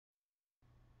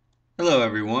Hello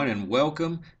everyone and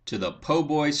welcome to the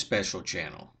Poboy Special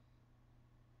Channel.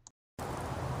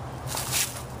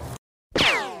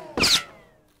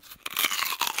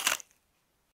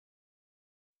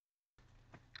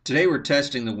 Today we're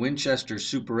testing the Winchester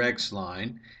X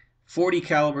line, 40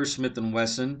 caliber Smith &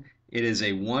 Wesson. It is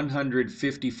a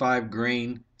 155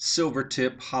 grain silver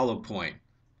tip hollow point.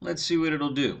 Let's see what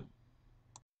it'll do.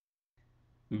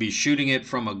 We'll be shooting it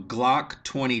from a Glock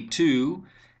 22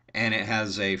 and it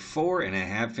has a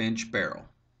 4.5-inch barrel.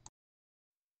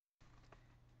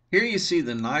 Here you see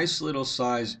the nice little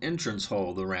size entrance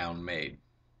hole the round made.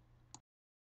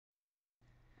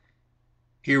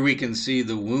 Here we can see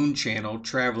the wound channel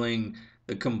traveling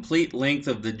the complete length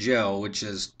of the gel, which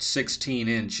is 16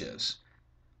 inches.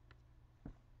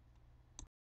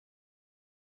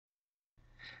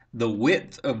 The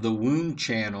width of the wound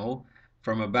channel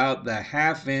from about the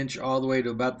 1/2 inch all the way to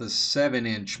about the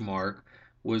 7-inch mark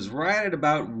was right at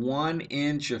about 1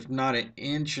 inch, if not 1.25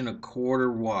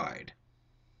 inches wide.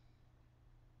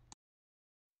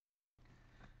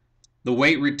 The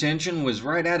weight retention was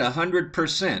right at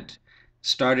 100%.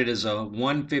 Started as a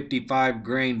 155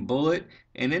 grain bullet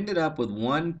and ended up with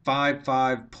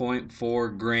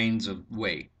 155.4 grains of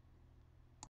weight.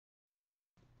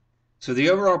 So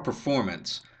the overall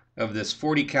performance of this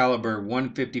 40 caliber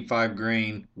 155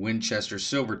 grain Winchester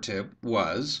silver tip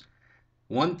was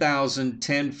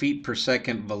 1,010 feet per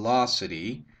second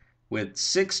velocity with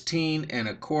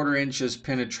 16.25 inches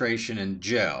penetration in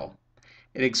gel.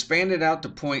 It expanded out to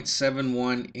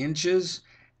 0.71 inches,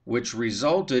 which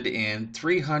resulted in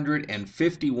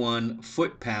 351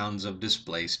 foot-pounds of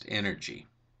displaced energy.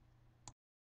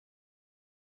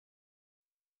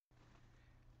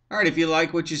 Alright, if you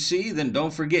like what you see, then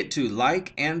don't forget to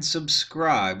like and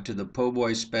subscribe to the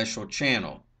Poboy Special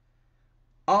channel.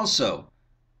 Also,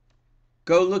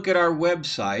 go look at our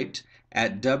website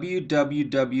at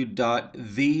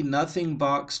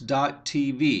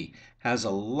www.thenothingbox.tv. Has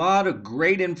a lot of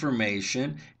great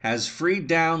information, has free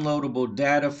downloadable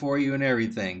data for you and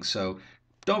everything, so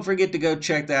don't forget to go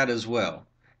check that as well.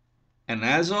 And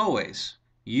as always,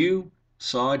 you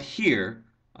saw it here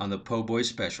on the Poboy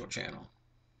Special channel.